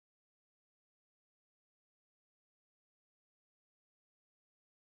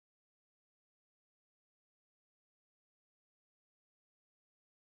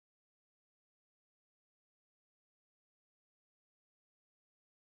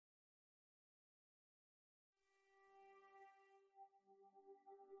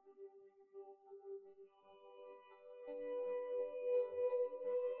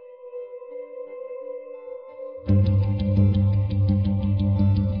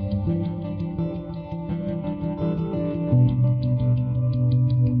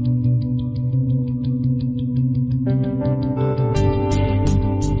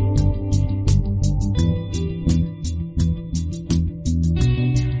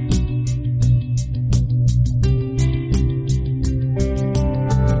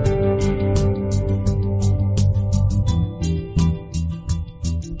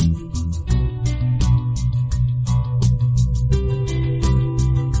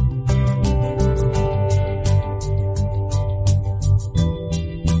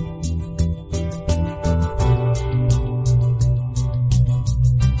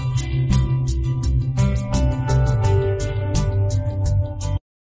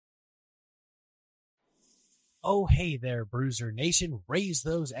Oh, hey there, Bruiser Nation. Raise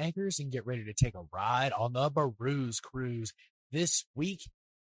those anchors and get ready to take a ride on the Bruise Cruise. This week,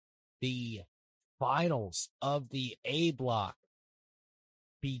 the finals of the A block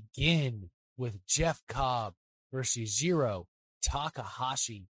begin with Jeff Cobb versus Yujiro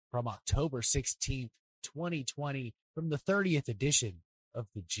Takahashi from October 16th, 2020, from the 30th edition of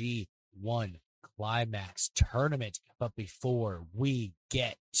the G1 Climax Tournament. But before we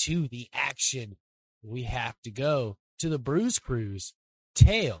get to the action, we have to go to the Bruise Cruise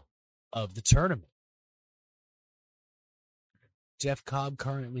tale of the tournament. Jeff Cobb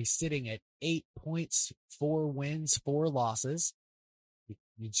currently sitting at 8 points, 4 wins, 4 losses.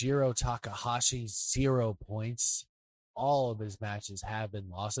 Yujiro Takahashi, 0 points. All of his matches have been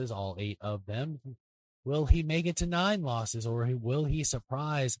losses, all 8 of them. Will he make it to 9 losses, or will he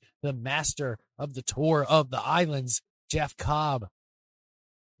surprise the master of the Tour of the Islands, Jeff Cobb,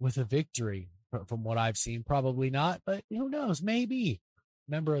 with a victory? From what I've seen, probably not, but who knows? Maybe.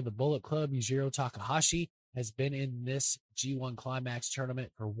 Member of the Bullet Club, Yujiro Takahashi, has been in this G1 Climax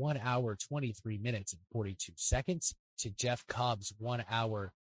tournament for 1 hour, 23 minutes and 42 seconds to Jeff Cobb's 1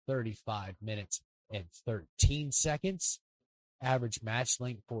 hour, 35 minutes and 13 seconds. Average match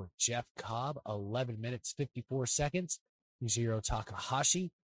length for Jeff Cobb, 11 minutes, 54 seconds. Yujiro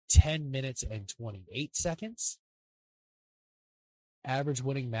Takahashi, 10 minutes and 28 seconds. Average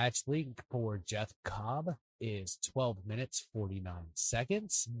winning match length for Jeff Cobb is 12 minutes, 49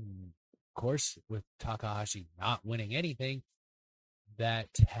 seconds. Of course, with Takahashi not winning anything, that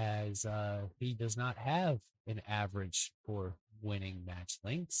has, he does not have an average for winning match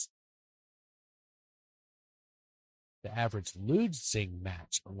lengths. The average losing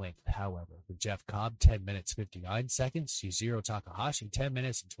match length, however, for Jeff Cobb, 10 minutes, 59 seconds. Yujiro Takahashi, 10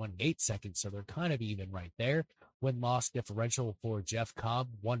 minutes and 28 seconds. So they're kind of even right there. Win-loss differential for Jeff Cobb,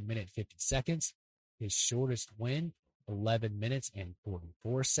 1 minute, 50 seconds. His shortest win, 11 minutes and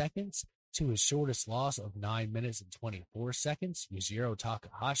 44 seconds. To his shortest loss of 9 minutes and 24 seconds. Yujiro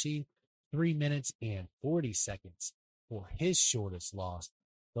Takahashi, 3 minutes and 40 seconds for his shortest loss.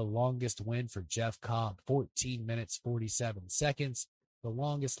 The longest win for Jeff Cobb, 14 minutes, 47 seconds. The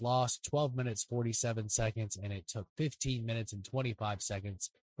longest loss, 12 minutes, 47 seconds. And it took 15 minutes and 25 seconds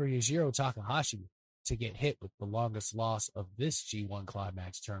for Yujiro Takahashi to get hit with the longest loss of this G1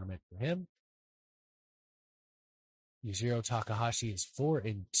 Climax tournament for him. Yujiro Takahashi is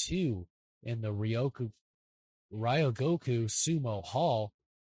 4-2 in the Ryogoku Sumo Hall.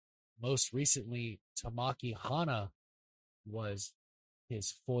 Most recently, Tamaki Hana was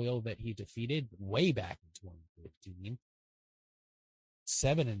his foil that he defeated way back in 2015.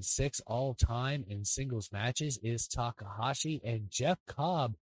 7-6 all time in singles matches is Takahashi, and Jeff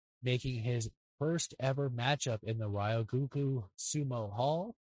Cobb making his first ever matchup in the Ryogoku Sumo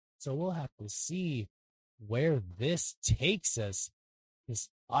Hall. So we'll have to see where this takes us. Because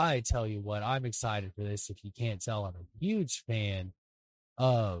I tell you what, I'm excited for this. If you can't tell, I'm a huge fan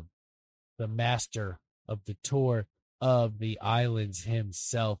of the master of the Tour of the Islands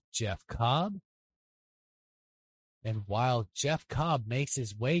himself, Jeff Cobb. And while Jeff Cobb makes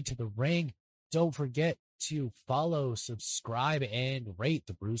his way to the ring, don't forget to follow, subscribe, and rate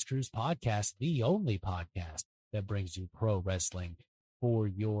the Bruise Cruise podcast, the only podcast that brings you pro wrestling for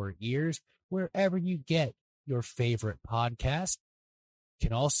your ears, wherever you get your favorite podcast. You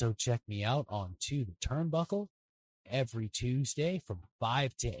can also check me out on To the Turnbuckle every Tuesday from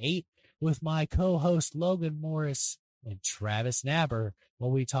 5 to 8 with my co-host Logan Morris and Travis Napper, while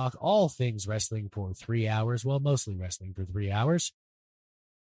we talk all things wrestling for 3 hours, well, mostly wrestling for 3 hours.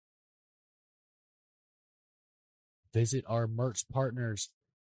 Visit our merch partners.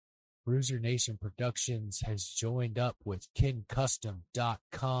 Bruiser Nation Productions has joined up with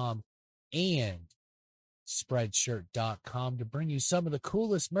KinCustom.com and Spreadshirt.com to bring you some of the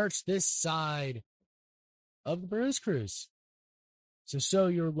coolest merch this side of the Bruise Cruise. So show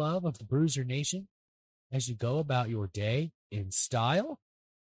your love of the Bruiser Nation as you go about your day in style.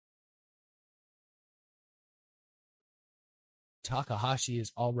 Takahashi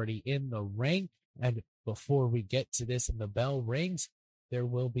is already in the ring, and before we get to this and the bell rings, there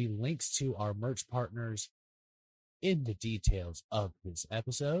will be links to our merch partners in the details of this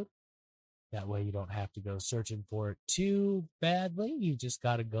episode. That way you don't have to go searching for it too badly. You just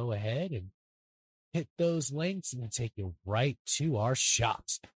got to go ahead and hit those links and it'll take you right to our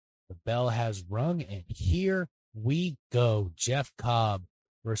shops. The bell has rung, and here we go. Jeff Cobb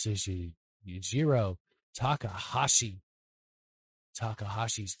versus Yujiro Takahashi.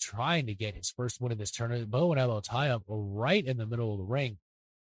 Takahashi's trying to get his first win of this tournament. Bow and elbow tie-up right in the middle of the ring.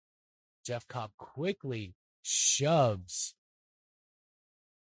 Jeff Cobb quickly shoves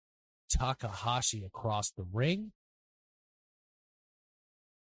Takahashi across the ring.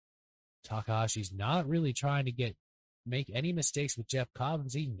 Takahashi's not really trying to make any mistakes with Jeff Cobb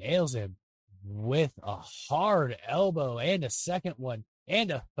as he nails him with a hard elbow and a second one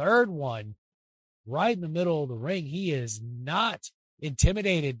and a third one right in the middle of the ring. He is not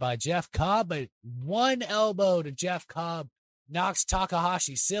intimidated by Jeff Cobb, but one elbow to Jeff Cobb knocks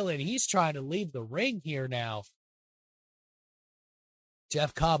Takahashi silly, and he's trying to leave the ring here now.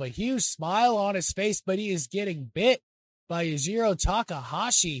 Jeff Cobb, a huge smile on his face, but he is getting bit by Yujiro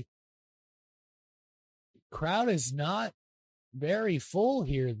Takahashi. Crowd is not very full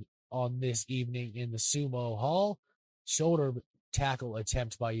here on this evening in the Sumo Hall. Shoulder tackle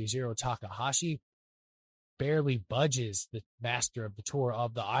attempt by Yujiro Takahashi barely budges the master of the Tour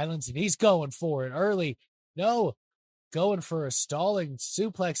of the Islands, and he's going for it early. No, going for a stalling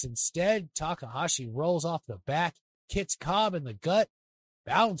suplex instead. Takahashi rolls off the back, hits Cobb in the gut,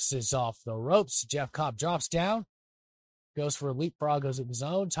 bounces off the ropes. Jeff Cobb drops down, goes for a leapfrog of his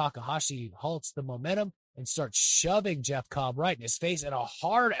own. Takahashi halts the momentum and starts shoving Jeff Cobb right in his face, and a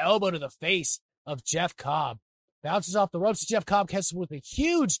hard elbow to the face of Jeff Cobb. Bounces off the ropes. Jeff Cobb catches with a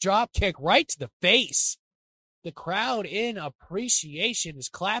huge drop kick right to the face. The crowd in appreciation is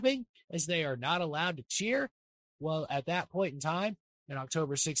clapping as they are not allowed to cheer. Well, at that point in time, on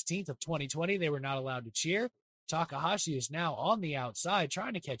October 16th of 2020, they were not allowed to cheer. Takahashi is now on the outside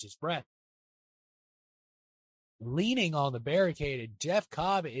trying to catch his breath. Leaning on the barricade, and Jeff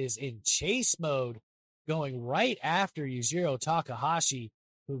Cobb is in chase mode, going right after Yujiro Takahashi,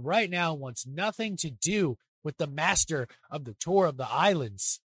 who right now wants nothing to do with the master of the Tour of the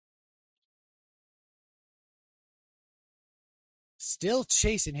Islands. Still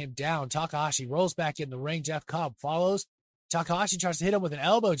chasing him down. Takahashi rolls back in the ring. Jeff Cobb follows. Takahashi tries to hit him with an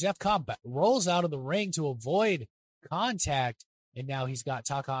elbow. Jeff Cobb rolls out of the ring to avoid contact. And now he's got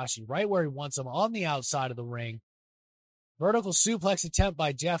Takahashi right where he wants him on the outside of the ring. Vertical suplex attempt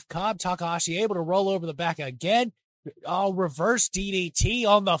by Jeff Cobb. Takahashi able to roll over the back again. Oh, reverse DDT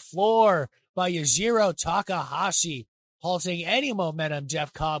on the floor by Yujiro Takahashi, halting any momentum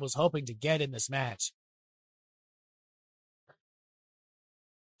Jeff Cobb was hoping to get in this match.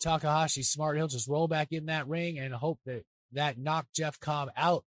 Takahashi smart. He'll just roll back in that ring and hope that knocked Jeff Cobb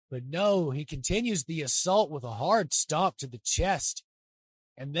out. But no, he continues the assault with a hard stomp to the chest.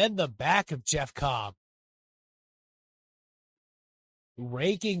 And then the back of Jeff Cobb.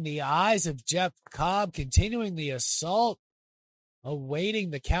 Raking the eyes of Jeff Cobb, continuing the assault. Awaiting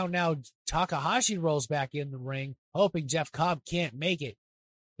the count now. Takahashi rolls back in the ring, hoping Jeff Cobb can't make it.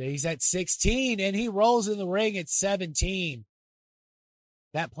 He's at 16, and he rolls in the ring at 17.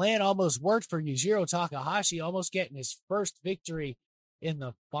 That plan almost worked for Yujiro Takahashi, almost getting his first victory in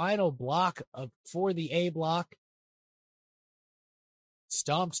the final block for the A block.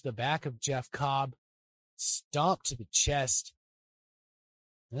 Stomped the back of Jeff Cobb, stomped to the chest.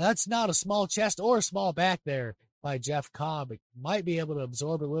 Now, that's not a small chest or a small back there by Jeff Cobb. It might be able to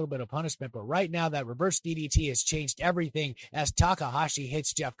absorb a little bit of punishment, but right now that reverse DDT has changed everything as Takahashi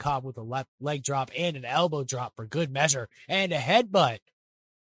hits Jeff Cobb with a left leg drop and an elbow drop for good measure, and a headbutt.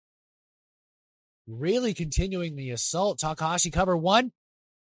 Really continuing the assault. Takahashi cover one.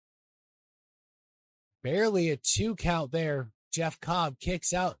 Barely a 2 count there. Jeff Cobb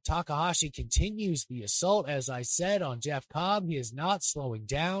kicks out. Takahashi continues the assault, as I said, on Jeff Cobb. He is not slowing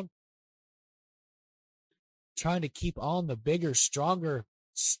down. Trying to keep on the bigger, stronger,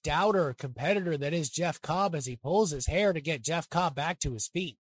 stouter competitor that is Jeff Cobb as he pulls his hair to get Jeff Cobb back to his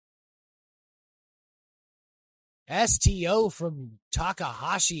feet. STO from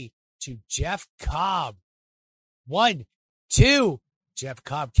Takahashi to Jeff Cobb. 1, 2. Jeff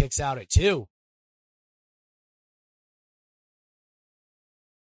Cobb kicks out at 2.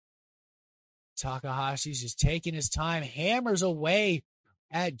 Takahashi's just taking his time, hammers away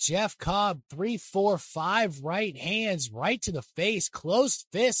at Jeff Cobb. 3, 4, 5 right hands right to the face, closed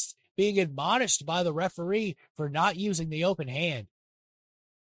fists, being admonished by the referee for not using the open hand.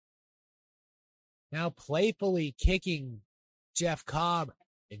 Now playfully kicking Jeff Cobb,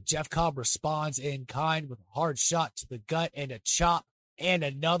 and Jeff Cobb responds in kind with a hard shot to the gut and a chop and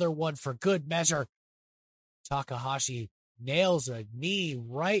another one for good measure. Takahashi nails a knee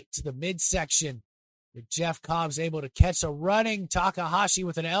right to the midsection. Jeff Cobb's able to catch a running Takahashi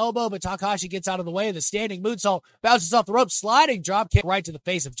with an elbow, but Takahashi gets out of the way of the standing moonsault, bounces off the rope, sliding drop kick right to the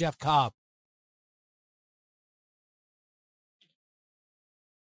face of Jeff Cobb.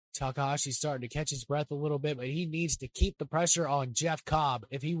 Takahashi's starting to catch his breath a little bit, but he needs to keep the pressure on Jeff Cobb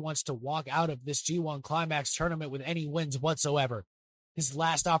if he wants to walk out of this G1 Climax tournament with any wins whatsoever. His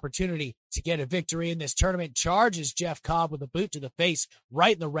last opportunity to get a victory in this tournament charges Jeff Cobb with a boot to the face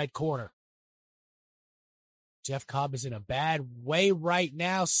right in the red corner. Jeff Cobb is in a bad way right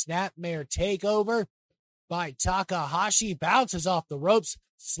now. Snapmare takeover by Takahashi. Bounces off the ropes.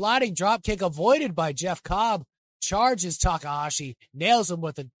 Sliding dropkick avoided by Jeff Cobb. Charges Takahashi. Nails him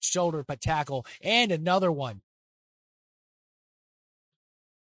with a shoulder tackle. And another one.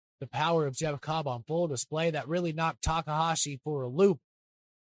 The power of Jeff Cobb on full display that really knocked Takahashi for a loop.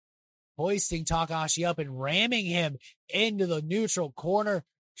 Hoisting Takahashi up and ramming him into the neutral corner.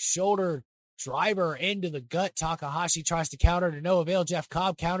 Shoulder driver into the gut. Takahashi tries to counter to no avail. Jeff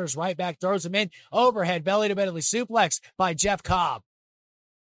Cobb counters right back, throws him in. Overhead belly to belly suplex by Jeff Cobb.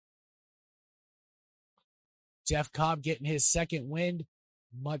 Jeff Cobb getting his second win,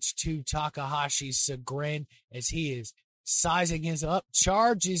 much to Takahashi's chagrin, as he is sizing his up,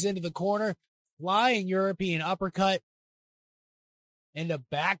 charges into the corner, flying European uppercut, and a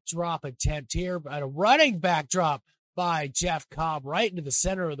backdrop attempt here, but a running backdrop by Jeff Cobb right into the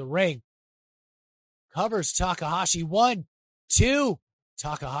center of the ring. Covers Takahashi. 1, 2.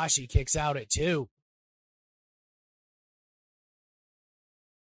 Takahashi kicks out at 2.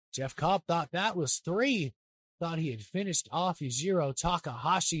 Jeff Cobb thought that was 3. Thought he had finished off Yujiro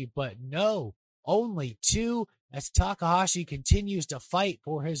Takahashi, but no, only 2, as Takahashi continues to fight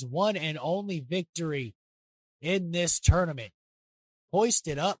for his one and only victory in this tournament.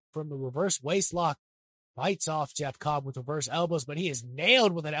 Hoisted up from the reverse waistlock, fights off Jeff Cobb with reverse elbows, but he is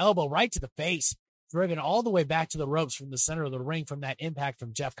nailed with an elbow right to the face, driven all the way back to the ropes from the center of the ring from that impact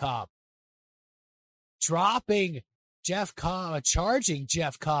from Jeff Cobb. Dropping Jeff Cobb, charging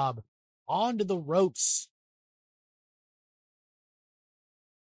Jeff Cobb onto the ropes.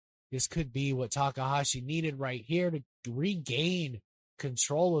 This could be what Takahashi needed right here to regain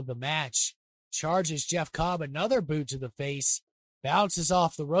control of the match. Charges Jeff Cobb, another boot to the face. Bounces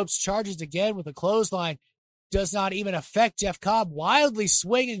off the ropes, charges again with a clothesline. Does not even affect Jeff Cobb. Wildly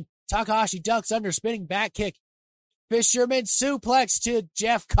swinging. Takahashi ducks under, spinning back kick. Fisherman suplex to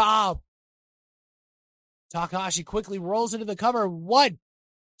Jeff Cobb. Takahashi quickly rolls into the cover. 1,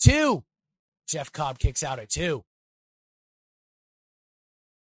 2. Jeff Cobb kicks out at 2.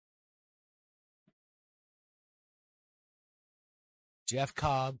 Jeff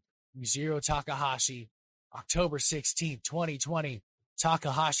Cobb, Yujiro Takahashi, October 16th, 2020.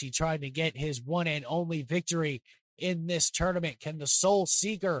 Takahashi trying to get his one and only victory in this tournament. Can the Soul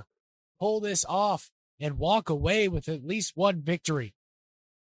Seeker pull this off and walk away with at least one victory?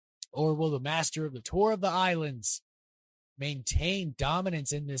 Or will the master of the Tour of the Islands maintain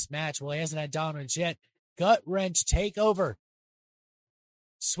dominance in this match? Well, he hasn't had dominance yet. Gut wrench takeover.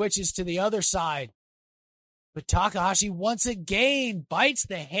 Switches to the other side. But Takahashi once again bites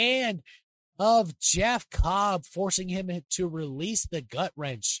the hand of Jeff Cobb, forcing him to release the gut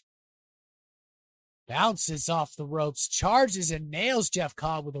wrench. Bounces off the ropes, charges and nails Jeff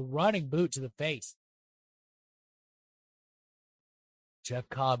Cobb with a running boot to the face. Jeff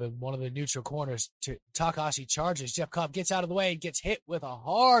Cobb in one of the neutral corners. Takahashi charges. Jeff Cobb gets out of the way and gets hit with a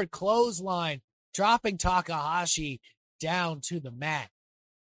hard clothesline, dropping Takahashi down to the mat.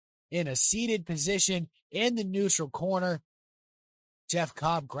 In a seated position in the neutral corner, Jeff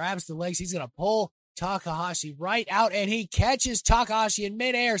Cobb grabs the legs. He's going to pull Takahashi right out, and he catches Takahashi in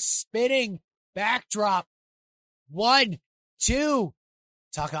midair, spinning backdrop. 1, 2.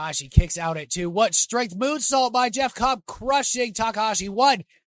 Takahashi kicks out at 2. What strength moonsault by Jeff Cobb, crushing Takahashi. 1,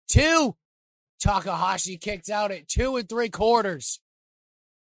 2. Takahashi kicks out at 2 3/4.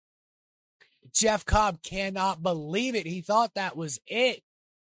 Jeff Cobb cannot believe it. He thought that was it.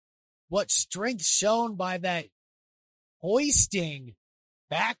 What strength shown by that hoisting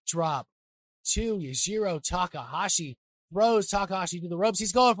backdrop to Yujiro Takahashi. Throws Takahashi to the ropes.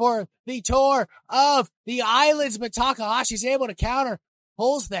 He's going for the Tour of the Islands, but Takahashi's able to counter.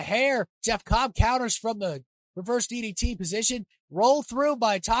 pulls the hair. Jeff Cobb counters from the reverse DDT position. Roll through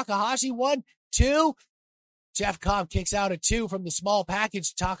by Takahashi. 1, 2. Jeff Cobb kicks out at 2 from the small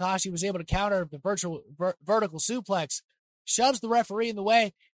package. Takahashi was able to counter the vertical suplex. Shoves the referee in the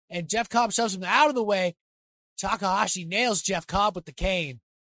way, and Jeff Cobb shoves him out of the way. Takahashi nails Jeff Cobb with the cane.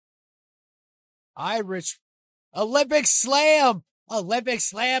 Irish Olympic Slam. Olympic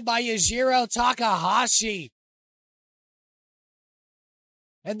Slam by Yujiro Takahashi.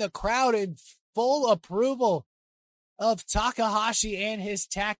 And the crowd in full approval of Takahashi and his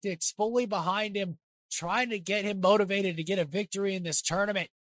tactics, fully behind him, trying to get him motivated to get a victory in this tournament.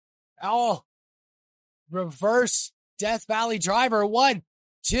 Oh, reverse Death Valley driver. 1,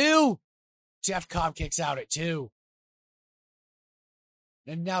 2. Jeff Cobb kicks out at 2.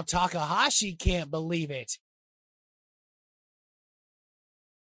 And now Takahashi can't believe it.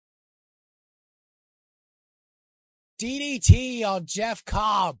 DDT on Jeff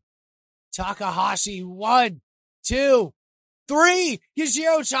Cobb. Takahashi. 1, 2, 3.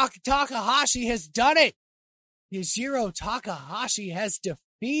 Yujiro Takahashi has done it. Yujiro Takahashi has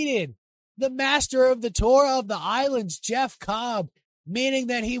defeated the master of the Tour of the Islands, Jeff Cobb, meaning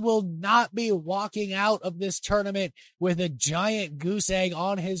that he will not be walking out of this tournament with a giant goose egg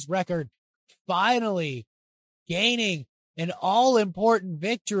on his record. Finally gaining an all-important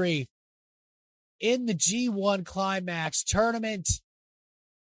victory in the G1 Climax tournament,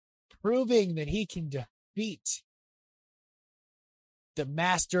 proving that he can defeat the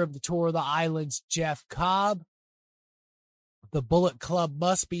master of the Tour of the Islands, Jeff Cobb. The Bullet Club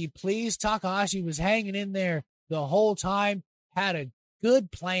must be pleased. Takahashi was hanging in there the whole time, had a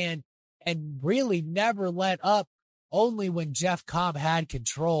good plan, and really never let up, only when Jeff Cobb had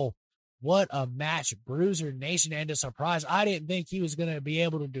control. What a match. Bruiser Nation, and a surprise. I didn't think he was going to be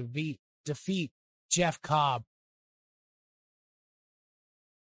able to defeat Jeff Cobb.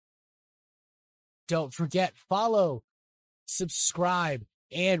 Don't forget, follow, subscribe,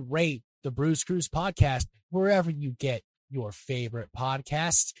 and rate the Bruce Cruz podcast wherever you get your favorite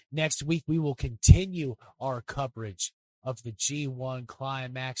podcasts. Next week, we will continue our coverage of the G1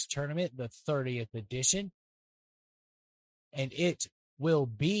 Climax tournament, the 30th edition. And it will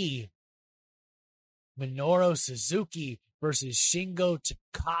be Minoru Suzuki versus Shingo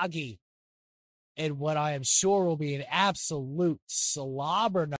Takagi. And what I am sure will be an absolute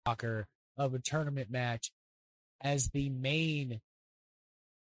slobber knocker of a tournament match as the main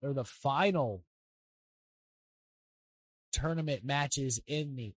or the final tournament matches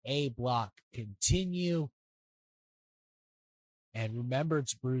in the A block continue. And remember,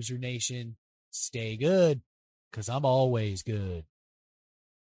 it's Bruiser Nation. Stay good, because I'm always good.